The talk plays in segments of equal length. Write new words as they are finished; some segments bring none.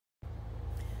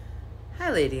Hi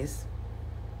ladies,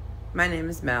 my name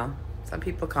is Mel. Some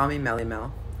people call me Melly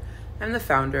Mel. I'm the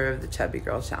founder of the Chubby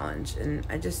Girl Challenge, and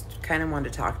I just kind of want to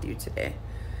talk to you today.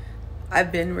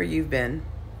 I've been where you've been.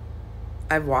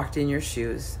 I've walked in your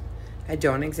shoes. I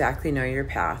don't exactly know your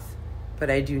path, but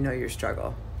I do know your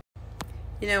struggle.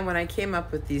 You know, when I came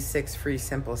up with these 6 free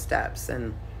simple steps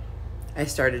and I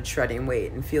started shredding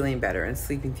weight and feeling better and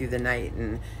sleeping through the night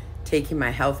and taking my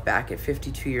health back at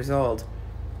 52 years old,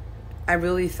 I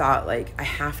really thought, I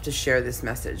have to share this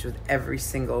message with every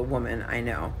single woman I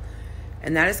know.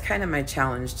 And that is kind of my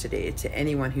challenge today to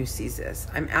anyone who sees this.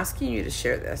 I'm asking you to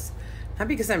share this, not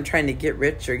because I'm trying to get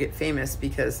rich or get famous,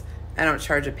 because I don't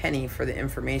charge a penny for the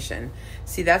information.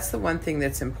 See, that's the one thing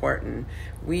that's important.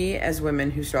 We as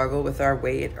women who struggle with our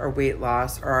weight or weight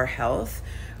loss or our health,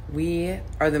 we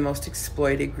are the most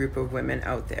exploited group of women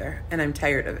out there. And I'm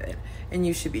tired of it. And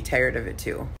you should be tired of it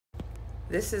too.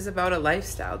 This is about a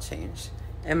lifestyle change.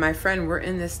 And my friend, we're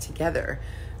in this together.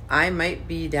 I might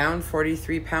be down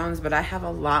 43 pounds, but I have a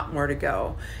lot more to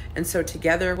go. And so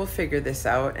together we'll figure this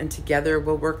out, and together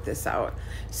we'll work this out.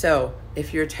 So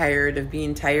if you're tired of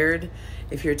being tired,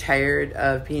 if you're tired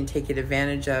of being taken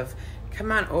advantage of,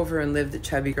 come on over and live the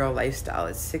Chubby Girl lifestyle.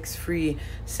 It's 6 free,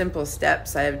 simple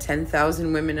steps. I have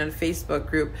 10,000 women in a Facebook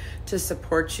group to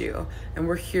support you. And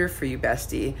we're here for you,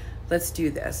 bestie. Let's do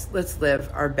this. Let's live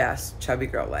our best Chubby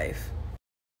Girl life.